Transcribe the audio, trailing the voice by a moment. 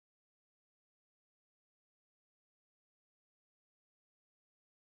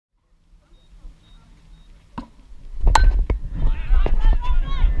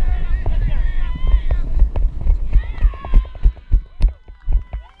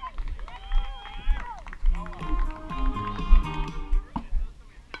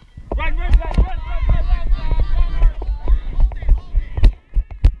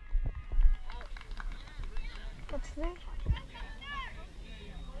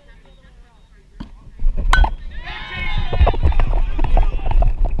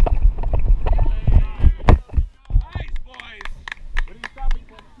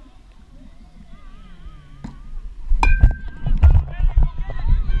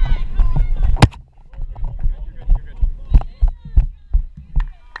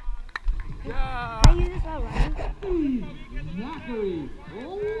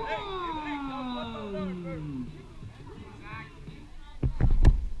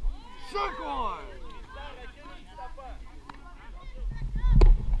Strike one!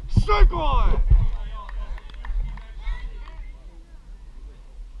 Strike one!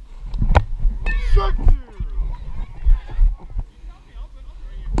 Strike two!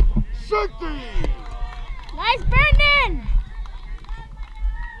 Strike three! Nice, Brandon!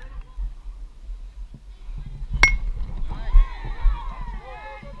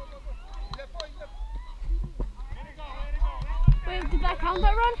 Wait, did that count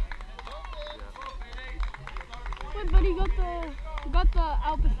that run? Wait, but he got the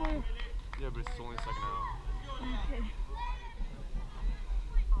out before. Yeah, but it's only second out. Okay.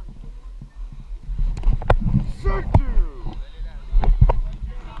 Strike two!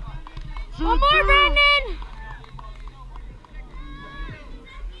 One more, Brandon!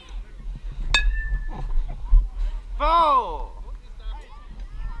 Foul!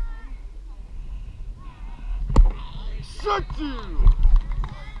 Strike two!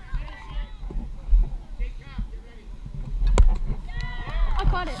 I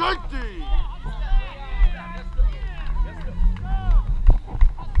caught it. Strike three!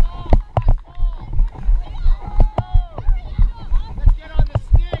 Let's get on the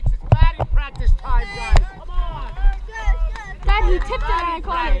sticks. It's batting practice time, guys. Come on. Dad, he tipped it and I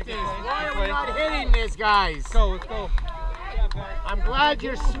caught it. Why are we not hitting this, guys? Let's go, let's go. I'm glad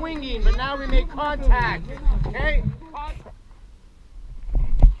you're swinging, but now we make contact. Okay?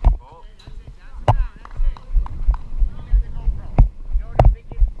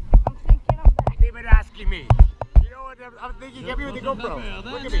 They've been asking me. You know what? I'm thinking, get me with the GoPro.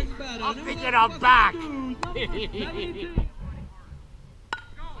 Look at me. I'm thinking I'm back.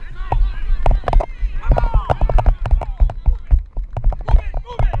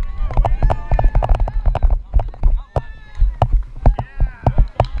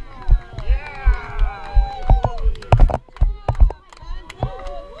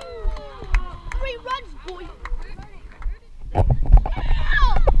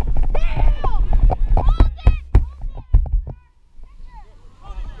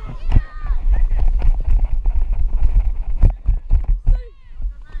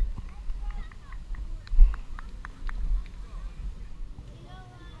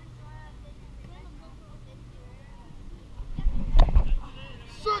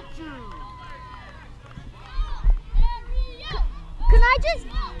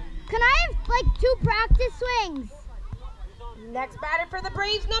 Can I have like 2 practice swings? Next batter for the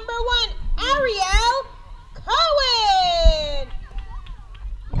Braves, number 1, Ariel Cohen.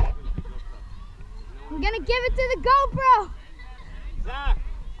 We're gonna give it to the GoPro.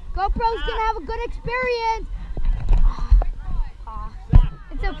 GoPro's gonna have a good experience.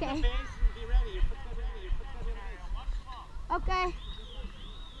 It's okay. Okay.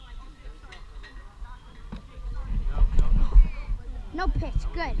 No pitch,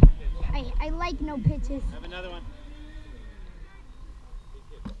 good. I like no pitches. Have another one.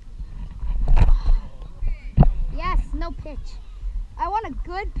 Yes, no pitch. I want a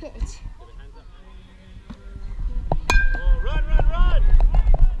good pitch. Oh, run, run, run!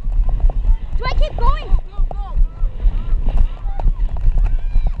 Do I keep going? Go, go!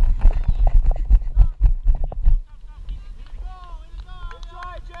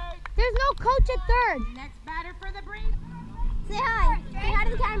 There's no coach at third. Next batter for the Braves. Say hi. Say hi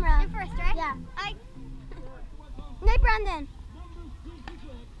to the camera. You first, right? Yeah. Hey, Brandon.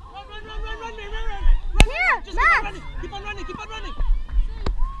 Run, run, run, run, run, run, run! Here, Just Max. keep on running, keep on running!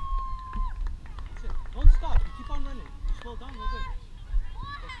 That's it. Don't stop, you keep on running. You slow down, we're good.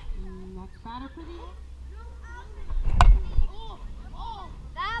 Next batter for the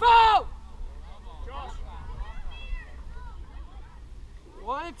Foul! Josh.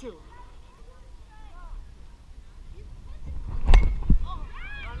 1 and 2.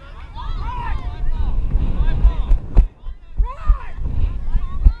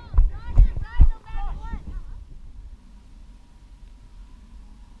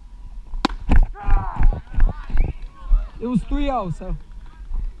 It was 3-0, so.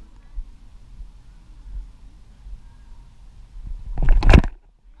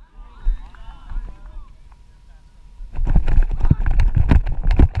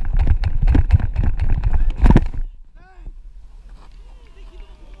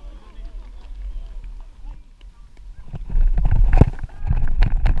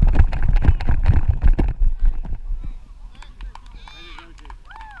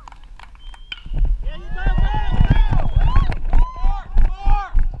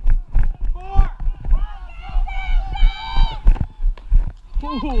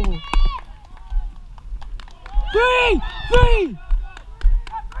 Three!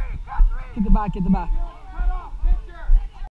 Get the back, get the back.